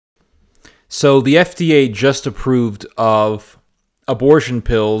So the FDA just approved of abortion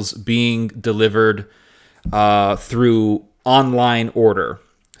pills being delivered through online order.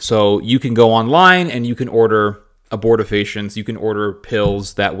 So you can go online and you can order abortifacients. You can order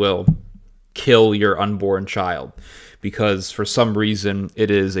pills that will kill your unborn child because for some reason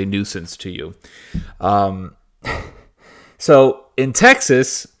it is a nuisance to you. So in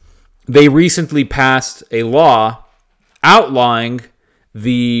Texas, they recently passed a law outlawing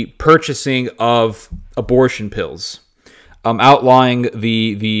the purchasing of abortion pills, outlawing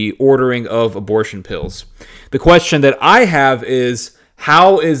the ordering of abortion pills. The question that I have is,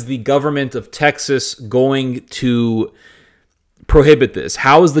 how is the government of Texas going to prohibit this?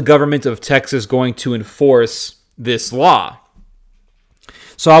 How is the government of Texas going to enforce this law?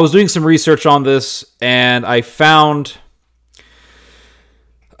 So I was doing some research on this, and I found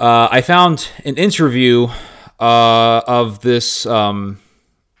an interview of this.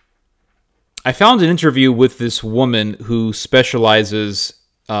 I found an interview with this woman who specializes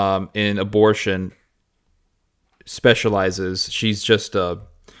in abortion. She's just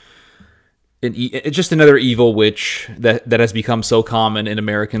just another evil witch that has become so common in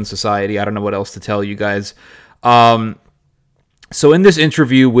American society. I don't know what else to tell you guys. So in this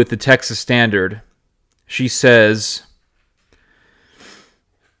interview with the Texas Standard, she says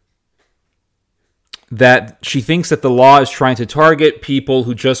that she thinks that the law is trying to target people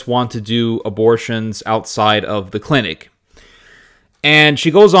who just want to do abortions outside of the clinic. And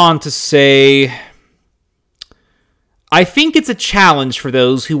she goes on to say, I think it's a challenge for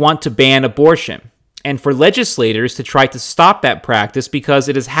those who want to ban abortion and for legislators to try to stop that practice because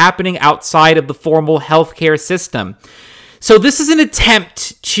it is happening outside of the formal healthcare system. So this is an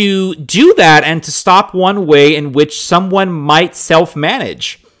attempt to do that and to stop one way in which someone might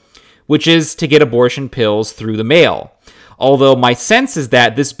self-manage, which is to get abortion pills through the mail. Although my sense is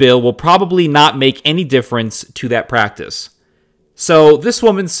that this bill will probably not make any difference to that practice. So this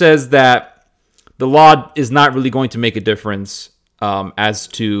woman says that the law is not really going to make a difference as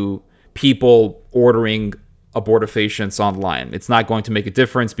to people ordering abortifacients online. It's not going to make a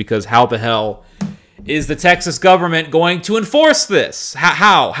difference because how the hell is the Texas government going to enforce this?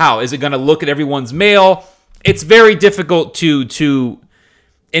 How? Is it going to look at everyone's mail? It's very difficult to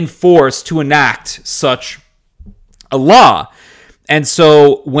enforce, to enact such a law. And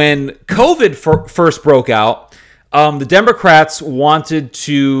so when COVID first broke out, the Democrats wanted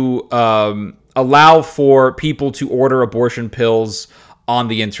to allow for people to order abortion pills on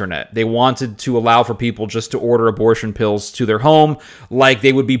the internet. They wanted to allow for people just to order abortion pills to their home like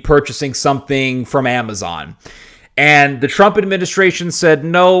they would be purchasing something from Amazon. And the Trump administration said,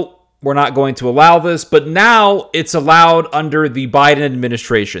 no, we're not going to allow this, but now it's allowed under the Biden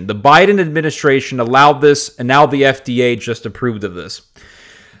administration. The Biden administration allowed this, and now the FDA just approved of this.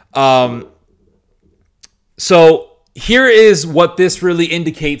 So here is what this really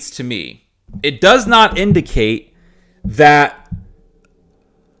indicates to me. It does not indicate that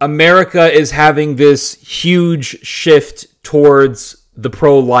America is having this huge shift towards the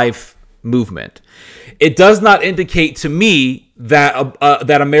pro-life movement. It does not indicate to me that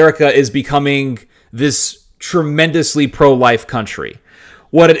that America is becoming this tremendously pro-life country.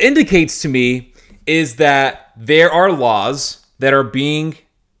 What it indicates to me is that there are laws that are being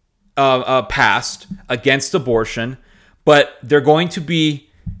passed against abortion, but they're going to be,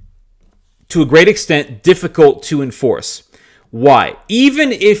 to a great extent, difficult to enforce. Why?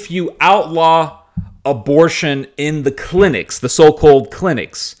 Even if you outlaw abortion in the clinics, the so-called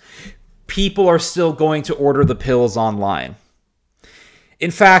clinics, people are still going to order the pills online.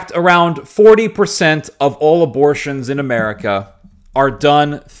 In fact, around 40% of all abortions in America are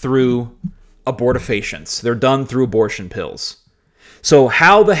done through abortifacients. They're done through abortion pills. So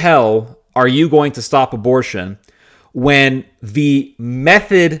how the hell are you going to stop abortion when the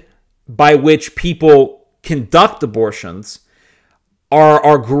method by which people conduct abortions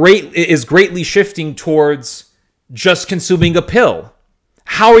is greatly shifting towards just consuming a pill?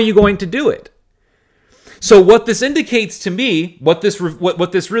 How are you going to do it? So what this indicates to me, what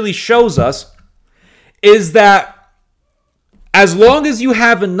this really shows us, is that as long as you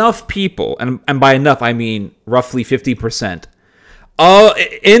have enough people, and by enough I mean roughly 50%,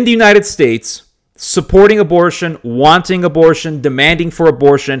 in the United States supporting abortion, wanting abortion, demanding for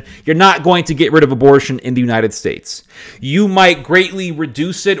abortion, you're not going to get rid of abortion in the United States. You might greatly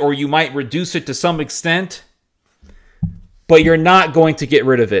reduce it, or you might reduce it to some extent, but you're not going to get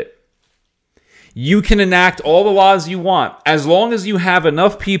rid of it. You can enact all the laws you want. As long as you have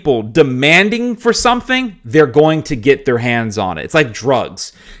enough people demanding for something, they're going to get their hands on it. It's like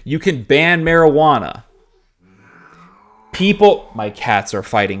drugs. You can ban marijuana. People, my cats are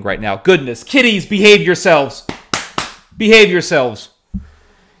fighting right now. Goodness, kitties, behave yourselves. Behave yourselves.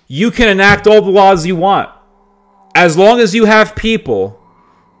 You can enact all the laws you want. As long as you have people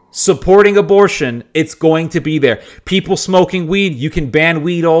supporting abortion, it's going to be there. People smoking weed, you can ban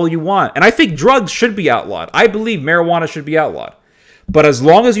weed all you want. And I think drugs should be outlawed. I believe marijuana should be outlawed. But as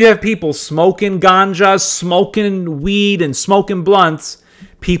long as you have people smoking ganja, smoking weed, and smoking blunts,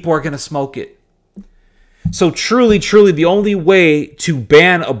 people are going to smoke it. So truly, truly, the only way to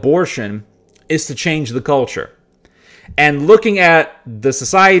ban abortion is to change the culture. And looking at the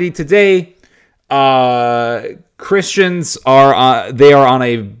society today, Christians are they are on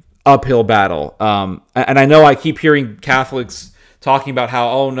a uphill battle. And I know I keep hearing Catholics talking about how,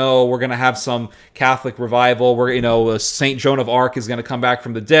 oh no, we're going to have some Catholic revival. We're, Saint Joan of Arc is going to come back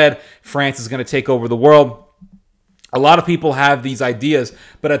from the dead. France is going to take over the world. A lot of people have these ideas,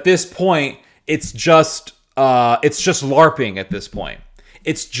 but at this point, it's just LARPing. At this point,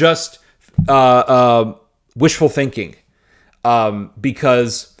 it's just wishful thinking,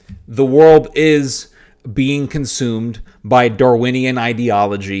 because the world is being consumed by Darwinian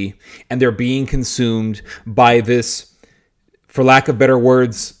ideology, and they're being consumed by this, for lack of better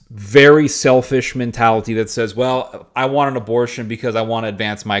words, very selfish mentality that says, well, I want an abortion because I want to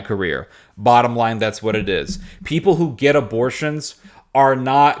advance my career. Bottom line, that's what it is. People who get abortions are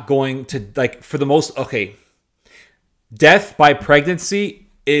not going to, death by pregnancy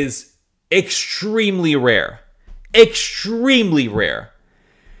is extremely rare. Extremely rare.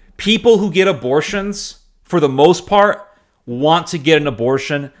 People who get abortions, for the most part, want to get an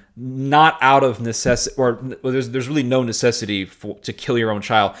abortion not out of necessity, or there's really no necessity to kill your own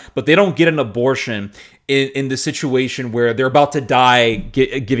child, but they don't get an abortion in the situation where they're about to die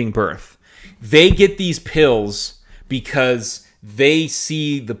giving birth. They get these pills because they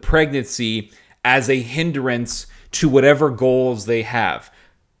see the pregnancy as a hindrance to whatever goals they have.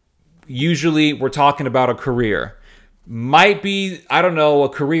 Usually we're talking about a career. Might be, I don't know, a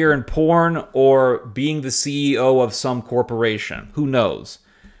career in porn or being the CEO of some corporation. Who knows?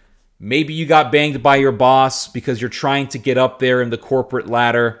 Maybe you got banged by your boss because you're trying to get up there in the corporate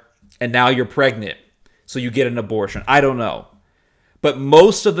ladder and now you're pregnant, so you get an abortion. I don't know. But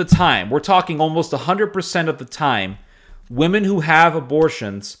most of the time, we're talking almost 100% of the time, women who have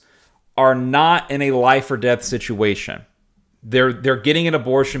abortions are not in a life or death situation. They're getting an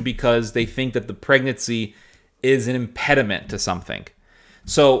abortion because they think that the pregnancy is an impediment to something.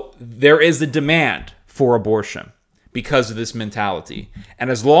 So there is a demand for abortion because of this mentality. And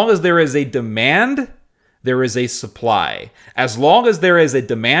as long as there is a demand, there is a supply. As long as there is a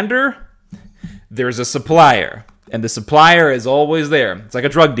demander, there's a supplier. And the supplier is always there. It's like a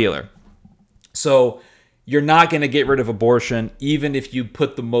drug dealer. So you're not going to get rid of abortion, even if you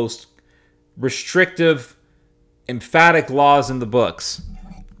put the most restrictive, emphatic laws in the books.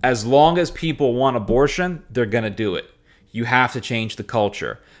 As long as people want abortion, they're going to do it. You have to change the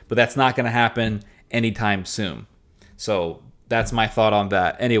culture. But that's not going to happen anytime soon. So that's my thought on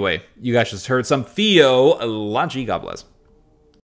that. Anyway, you guys just heard some theology. God bless.